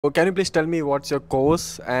Can you please tell me what's your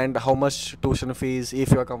course and how much tuition fees,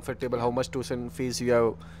 if you are comfortable, how much tuition fees you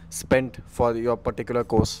have spent for your particular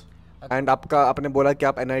course? And आपका आपने बोला कि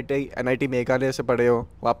आप NIT Meghalaya से पढ़े हो,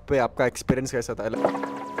 वहाँ पे आपका एक्सपीरियंस कैसा था?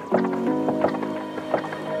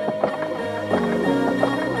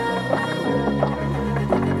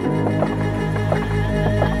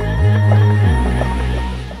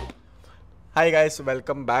 Hi guys,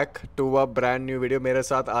 welcome back to a brand new video. मेरे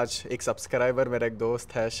साथ आज एक सब्सक्राइबर, मेरा एक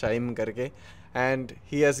दोस्त है शाइम करके, and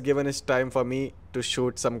he has given his time for me to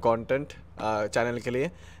shoot some content channel के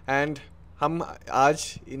लिए। एंड हम आज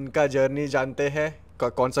इनका जर्नी जानते हैं,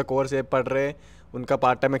 कौन सा कोर्स ये पढ़ रहे हैं, उनका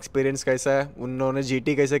पार्ट टाइम एक्सपीरियंस कैसा है, उन्होंने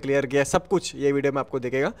जीटी कैसे क्लियर किया, सब कुछ ये वीडियो में आपको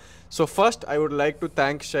दिखेगा। So first I would like to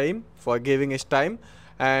thank शाइम for giving his time.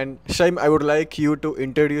 And शाइम, I would like you to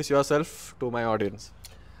introduce your self to my audience.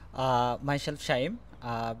 Myself Shaim.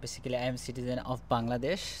 Basically, I am citizen of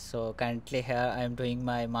Bangladesh. So currently here I am doing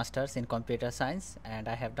my masters in computer science, and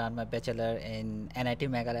I have done my bachelor in NIT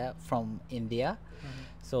Meghalaya from India.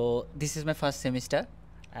 So this is my first semester,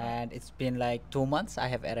 and it's been like 2 months I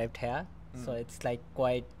have arrived here. So it's like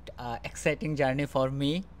quite exciting journey for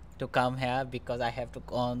me to come here, because I have to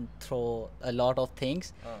gone through a lot of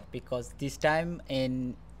things. Because this time in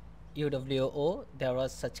UWO there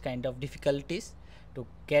was such kind of difficulties to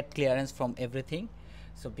get clearance from everything.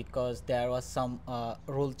 So because there was some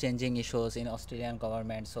rule changing issues in Australian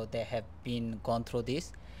government, so they have been gone through this.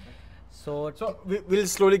 So we'll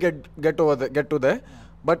slowly get to there.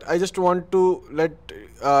 But I just want to late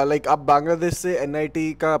like आप बांग्लादेश से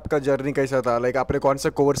NIT का आपका journey कैसा था? Like आपने कौन सा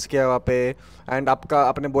course किया वहाँ पे, एंड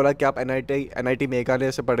आपने बोला कि आप एनआईटी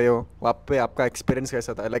मेघालय से पढ़े हो, वहाँ पे आपका एक्सपीरियंस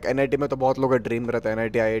कैसा था? लाइक एनआईटी में तो बहुत लोगों का ड्रीम रहता है,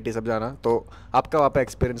 एनआईटी आईआईटी सब जाना, तो आपका वहाँ पे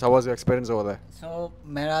experience, how was your experience होता है? सो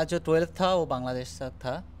मेरा जो 12th था वो बांग्लादेश तक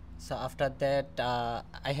था. So after that,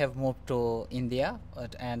 I have moved to India,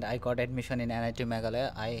 and I got admission in NIT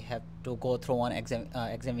Meghalaya. I have to go through one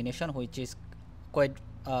examination, which is quite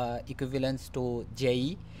equivalent to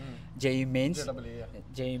JE, JE mains.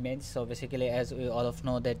 JE mains. So basically, as we all of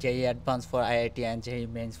know, that JE advanced for IIT and JE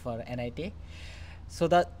mains for NIT. So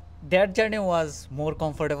that journey was more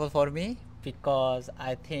comfortable for me, because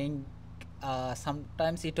I think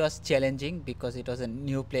sometimes it was challenging because it was a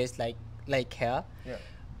new place like here. Yeah.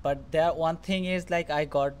 But there one thing is, like, I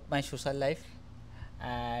got my social life,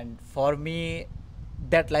 and for me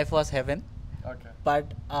that life was heaven. Okay.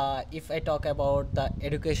 But if I talk about the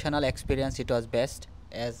educational experience, it was best,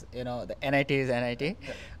 as you know, the NIT is NIT.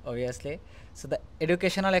 Yeah. Obviously. So the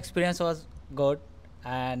educational experience was good,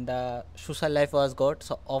 and social life was good.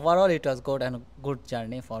 So overall it was good, and a good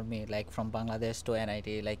journey for me, like from Bangladesh to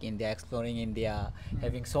NIT, like India, exploring India,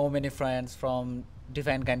 having so many friends from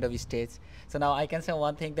different kind of states. So now I can say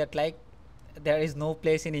one thing, that like there is no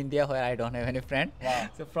place in India where I don't have any friend. Wow.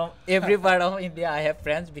 So from every part of India I have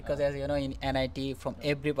friends, because as you know, in NIT from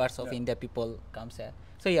every parts of India people comes here.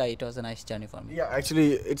 So yeah, it was a nice journey for me. Yeah, actually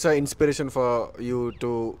it's an inspiration for you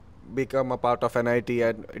to become a part of NIT,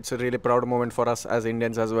 and it's a really proud moment for us as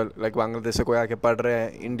Indians as well. Like Bangladesh से कोई आके पढ़ रहे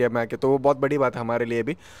हैं India में आके, तो वो बहुत बड़ी बात है हमारे लिए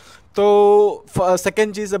भी. तो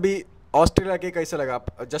सेकेंड चीज़, अभी ऑस्ट्रेलिया के कैसे लगा?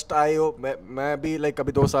 आप जस्ट आए हो, मैं भी लाइक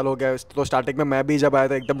अभी 2 साल हो गया, तो स्टार्टिंग में मैं भी जब आया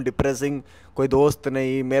था एकदम डिप्रेसिंग, कोई दोस्त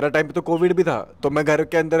नहीं, मेरा टाइम पे तो कोविड भी था, तो मैं घर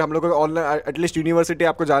के अंदर, हम लोग को ऑनलाइन एटलीस्ट यूनिवर्सिटी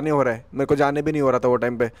आपको जाने हो रहा है, मेरे को जाने भी नहीं हो रहा था वो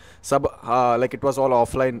टाइम पे, सब like it was all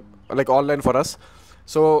offline, like online for us.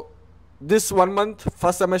 So this 1 month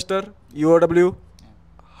first semester UOW,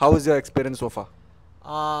 how is your experience so far?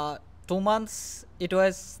 2 months it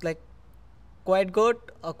was like quite good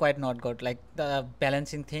or quite not good, like the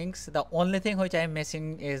balancing things. The only thing which I'm missing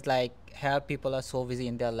is, like, here people are so busy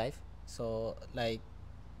in their life. So like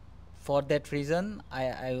for that reason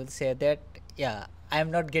I will say that yeah,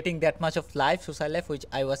 I'm not getting that much of social life which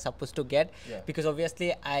I was supposed to get. Yeah. Because obviously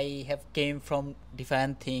I have came from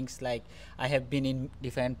different things, like I have been in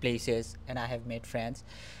different places and I have made friends.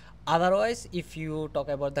 Otherwise, if you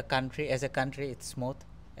talk about the country, as a country it's smooth,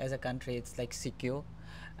 as a country it's like secure,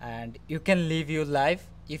 and you can live your life.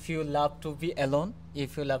 If you love to be alone,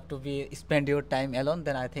 if you love to spend your time alone,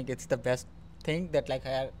 then I think it's the best thing, that like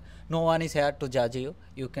no one is here to judge you,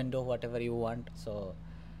 you can do whatever you want. So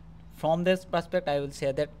from this perspective I will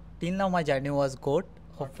say that till now my journey was good.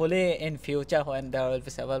 Hopefully in future, when there will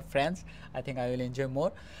be several friends, I think I will enjoy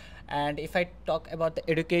more. And if I talk about the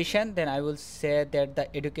education, then I will say that the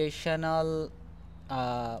educational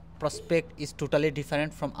prospect is totally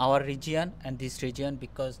different from our region and this region,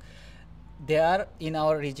 because there in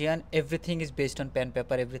our region everything is based on pen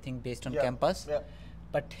paper, everything based on campus. Yeah.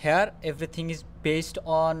 But here everything is based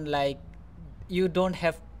on, like, you don't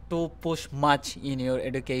have to push much in your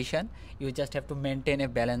education. You just have to maintain a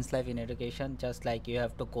balanced life in education, just like you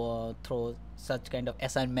have to go through such kind of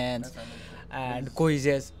assignments and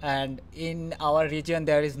quizzes. And in our region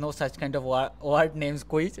there is no such kind of word names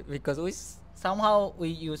quiz, because somehow we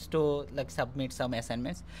used to like submit some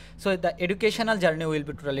assignments. So the educational journey will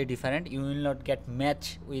be totally different. You will not get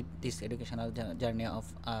match with this educational journey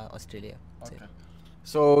of Australia. Okay.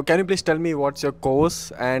 So can you please tell me what's your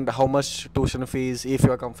course and how much tuition fees, if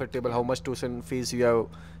you are comfortable, how much tuition fees you have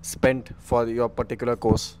spent for your particular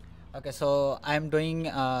course? Okay, so I'm doing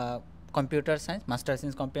computer science, master's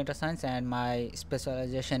in computer science, and my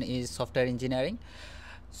specialization is software engineering.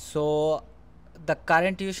 So the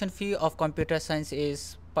current tuition fee of computer science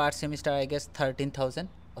is per semester, I guess, 13,000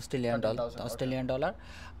 Australian dollar. Australian dollar.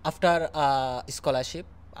 After scholarship,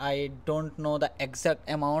 I don't know the exact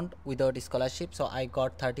amount without scholarship, so I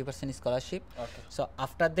got 30% scholarship. Okay. So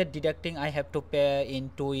after that deducting, I have to pay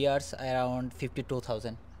in 2 years around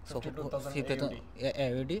 52,000. So 52,000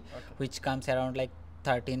 AUD, Okay. which comes around like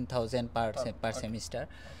 13,000 per semester.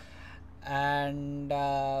 And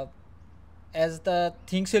as the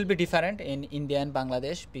things will be different in India and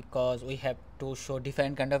Bangladesh, because we have to show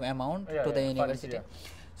different kind of amount to the university.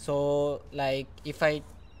 So like if I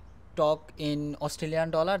talk in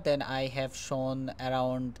Australian dollar, then I have shown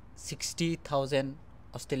around 60,000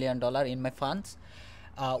 Australian dollar in my funds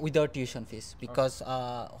without tuition fees, because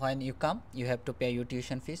when you come you have to pay your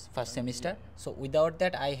tuition fees first semester. So without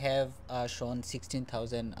that I have shown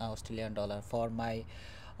 16,000 Australian dollar for my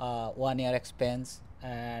 1 year expense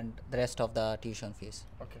and the rest of the tuition fees.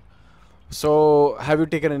 Okay. So have you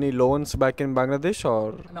taken any loans back in Bangladesh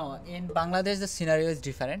or? No, in Bangladesh the scenario is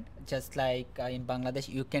different. Just like in Bangladesh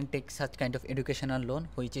you can take such kind of educational loan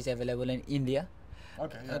which is available in India.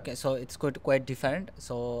 Okay. Okay, so it's quite different.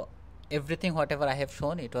 So everything whatever I have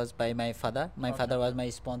shown, it was by my father. My father was my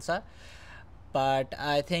sponsor. But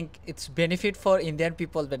I think it's benefit for Indian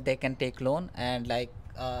people that they can take loan, and like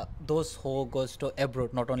those who goes to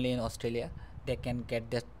abroad, not only in Australia, they can get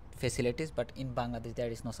that facilities. But in Bangladesh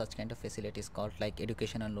there is no such kind of facilities called like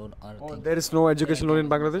educational loan or thing. There is no education loan in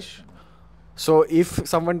Bangladesh? So if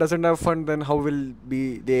someone doesn't have fund, then how will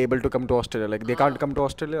they able to come to Australia? Like they can't come to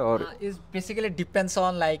Australia, or? It basically depends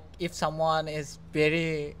on like if someone is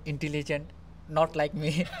very intelligent, not like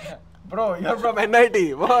me. Bro, you're from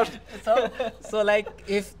NIT. What? So like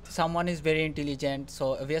if someone is very intelligent,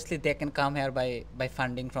 so obviously they can come here by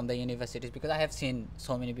funding from the universities, because I have seen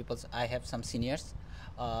so many people. I have some seniors.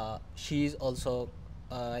 She is also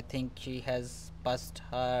I think she has passed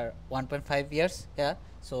her 1.5 years. Yeah,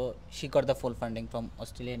 so she got the full funding from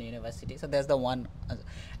Australian university. So there's the one.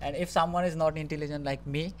 And if someone is not intelligent like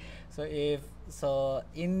me, so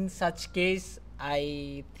in such case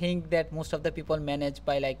I think that most of the people manage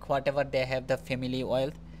by like whatever they have the family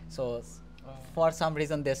wealth. So for some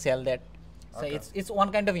reason they sell that. So it's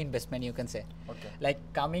one kind of investment, you can say. Okay. Like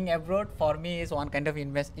coming abroad for me is one kind of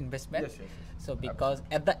investment. Yes. So because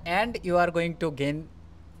at the end you are going to gain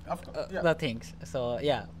the things. So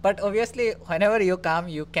yeah, but obviously whenever you come,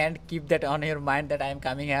 you can't keep that on your mind that I am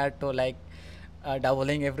coming here to like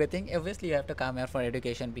doubling everything. Obviously you have to come here for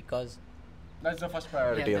education, because That's the first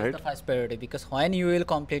priority, that's right? the first priority, because when you will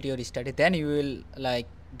complete your study, then you will like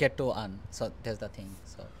get to earn. So that's the thing.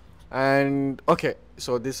 So And okay,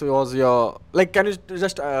 so this was your, like, can you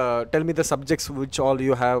just tell me the subjects which all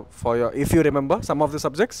you have for your, if you remember some of the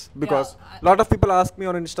subjects, because a lot of people ask me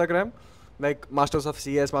on Instagram, like Masters of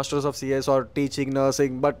CS or teaching,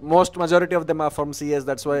 nursing, but majority of them are from CS.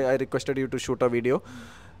 That's why I requested you to shoot a video.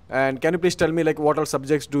 And can you please tell me like what all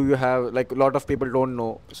subjects do you have? Like a lot of people don't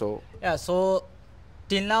know. So yeah, so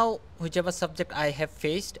till now, whichever subject I have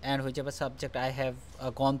faced and whichever subject I have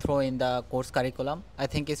gone through in the course curriculum, I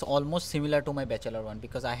think is almost similar to my bachelor one,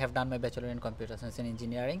 because I have done my bachelor in computer science and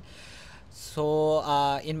engineering.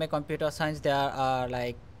 So in my computer science, there are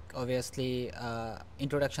like obviously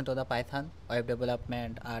introduction to the Python, web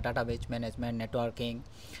development, database management, networking,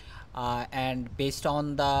 and based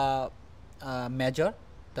on the major,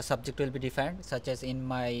 the subject will be different. Such as in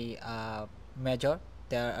my major,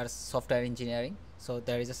 there are software engineering. So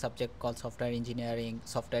there is a subject called software engineering,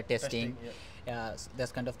 software testing,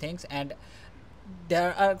 those kind of things. And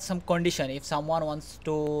there are some condition. If someone wants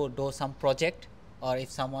to do some project, or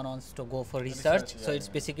if someone wants to go for research, so it's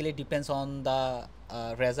basically depends on the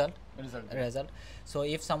result. So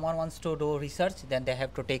if someone wants to do research, then they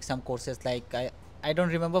have to take some courses like I don't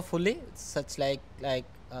remember fully. Such like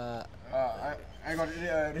I got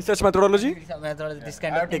research methodology. This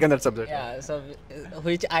kind I of have taken that subject. Yeah, so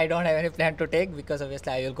which I don't have any plan to take, because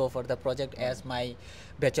obviously I will go for the project. As my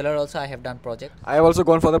bachelor also I have done project. I have also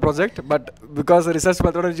gone for the project, but because research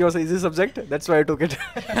methodology was an easy subject, that's why I took it.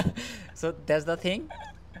 So that's the thing.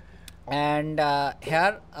 And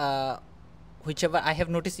here, whichever I have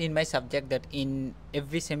noticed in my subject, that in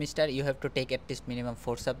every semester you have to take at least minimum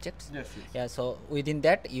 4 subjects. Yes. Yeah, so within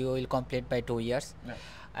that you will complete by 2 years. Yeah.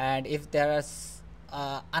 And if there is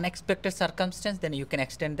unexpected circumstance, then you can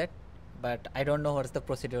extend that, but I don't know what's the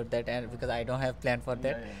procedure that, and because I don't have plan for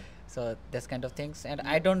that. So that's kind of things, and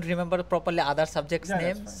I don't remember properly other subjects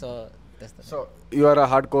name, so that's the So you are a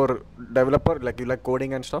hardcore developer, like you like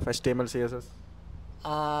coding and stuff, HTML, CSS.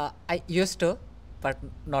 I used to, but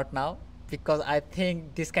not now, because I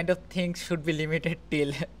think this kind of things should be limited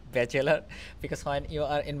till bachelor, because when you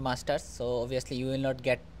are in masters, so obviously you will not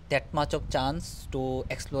get that much of chance to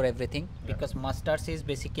explore everything, because masters is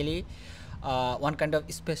basically one kind of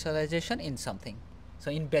specialization in something.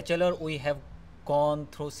 So in bachelor we have gone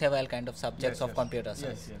through several kind of subjects of computer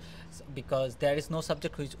science. So because there is no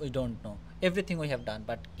subject which we don't know, everything we have done.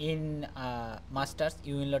 But in masters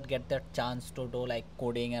you will not get that chance to do like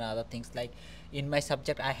coding and other things. Like in my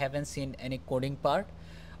subject I haven't seen any coding part,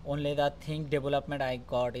 only the thing development I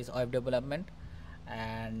got is web development,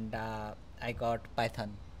 and I got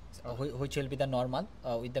Python, which will be the normal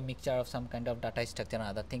with the mixture of some kind of data structure and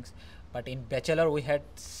other things. But in bachelor we had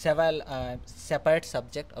several separate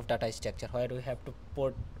subject of data structure, where we have to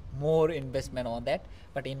put more investment on that.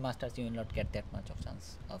 But in masters you will not get that much of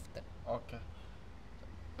chance of that. Okay.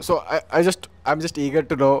 So I'm just eager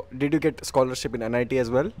to know, did you get scholarship in NIT as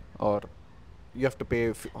well, or you have to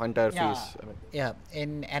pay entire fees? I mean. Yeah,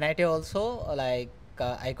 in NIT also, like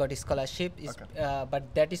I got a scholarship,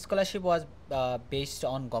 but that scholarship was based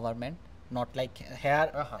on government, not like here.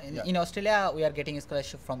 In Australia we are getting a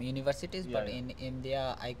scholarship from universities, but in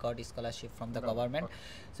India I got a scholarship from the government.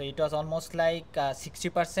 So it was almost like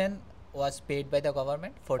 60% was paid by the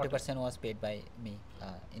government, 40% was paid by me,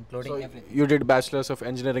 including So everything. you did Bachelor's of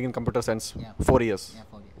Engineering in Computer Science, 4 years. Yeah,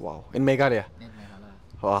 4 years. Wow, in Meghalaya. In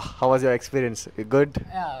Meghalaya. Wow. How was your experience? Good?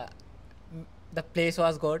 Yeah, the place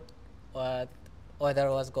was good,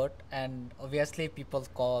 weather was good, and obviously people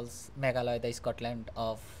calls Meghalaya the Scotland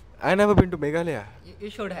of. I never been to Meghalaya. You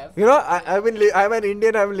should have. You know, I'm an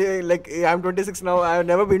Indian. I'm 26 now. I've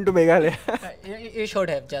never been to Meghalaya. You should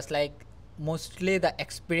have. Just like mostly the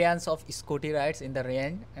experience of scooty rides in the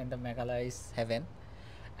rain, and the Meghalaya is heaven.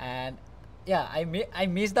 And yeah, I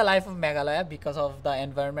miss the life of Meghalaya because of the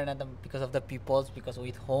environment and because of the peoples. Because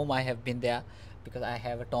with whom I have been there, because I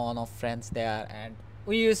have a ton of friends there, and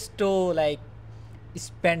we used to like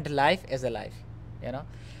spend life as a life, you know.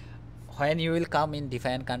 When you will come in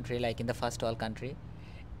different country, like in the first world country,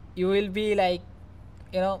 you will be like,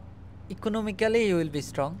 you know, economically you will be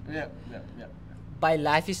strong. By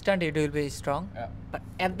life standard you will be strong. But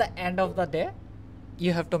at the end of the day,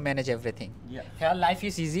 you have to manage everything. Here life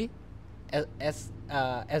is easy, as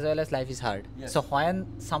well as life is hard. So when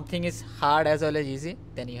something is hard as well as easy,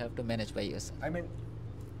 then you have to manage by yourself. I mean,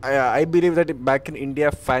 I believe that back in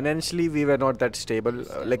India, financially we were not that stable.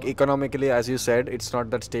 Like economically, as you said, it's not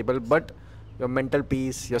that stable. But your mental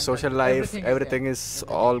peace, your social life, everything is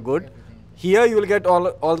all good. Here you will get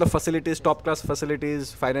all the facilities, top class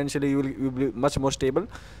facilities. Financially you will be much more stable.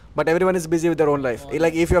 But everyone is busy with their own life.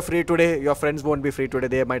 Like if you're free today, your friends won't be free today.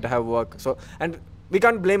 They might have work. So, and we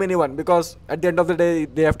can't blame anyone, because at the end of the day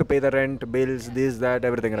they have to pay the rent, bills, this, that,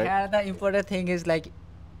 everything, right? Yeah, the important thing is like,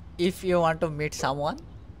 if you want to meet someone,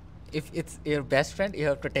 if it's your best friend, you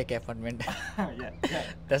have to take appointment.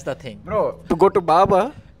 That's the thing. Bro, to go to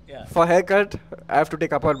barber for haircut, I have to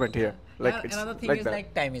take appointment here. Like Yeah, it's another thing like is that.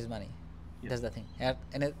 like time is money. That's the thing.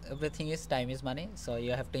 And everything is time is money. So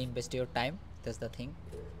you have to invest your time. That's the thing.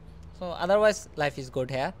 So otherwise life is good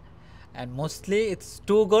here, and mostly it's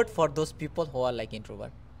too good for those people who are like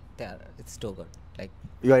introvert. It's too good. Like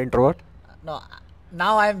You are introvert? no,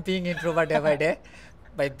 now I'm being introvert day by day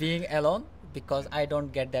by being alone, because I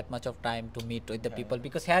don't get that much of time to meet with the people,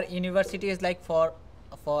 because here university is like for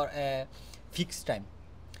a fixed time.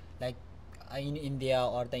 Like in India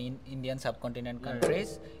or the Indian subcontinent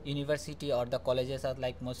countries, university or the colleges are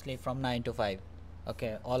like mostly from 9 to 5.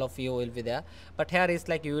 Okay, all of you will be there. But here it's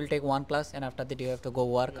like you will take one class, and after that you have to go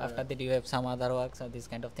work. After that you have some other work. So these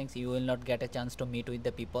kind of things, you will not get a chance to meet with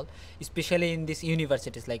the people, especially in these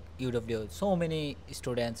universities like UW. So many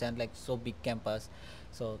students and like so big campus.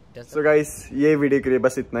 So that's So guys, ये video के लिए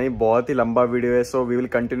बस इतना ही, बहुत ही लंबा video है. So we will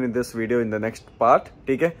continue this video in the next part.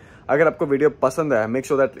 ठीक है? अगर आपको वीडियो पसंद आया, make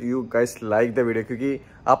sure that you guys like the video, क्योंकि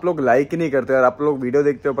आप लोग लाइक ही नहीं करते और आप लोग वीडियो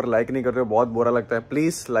देखते हो पर लाइक नहीं करते हो, बहुत बुरा लगता है।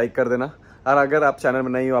 प्लीज़ लाइक कर देना। और अगर आप चैनल में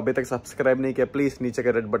नहीं हो, अभी तक सब्सक्राइब नहीं किया, प्लीज़ नीचे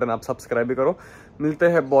का रेड बटन आप सब्सक्राइब भी करो। मिलते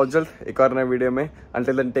हैं बहुत जल्द एक और नए वीडियो में।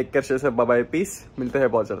 Until then take care, bye bye, piece. मिलते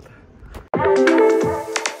हैं बहुत जल्द।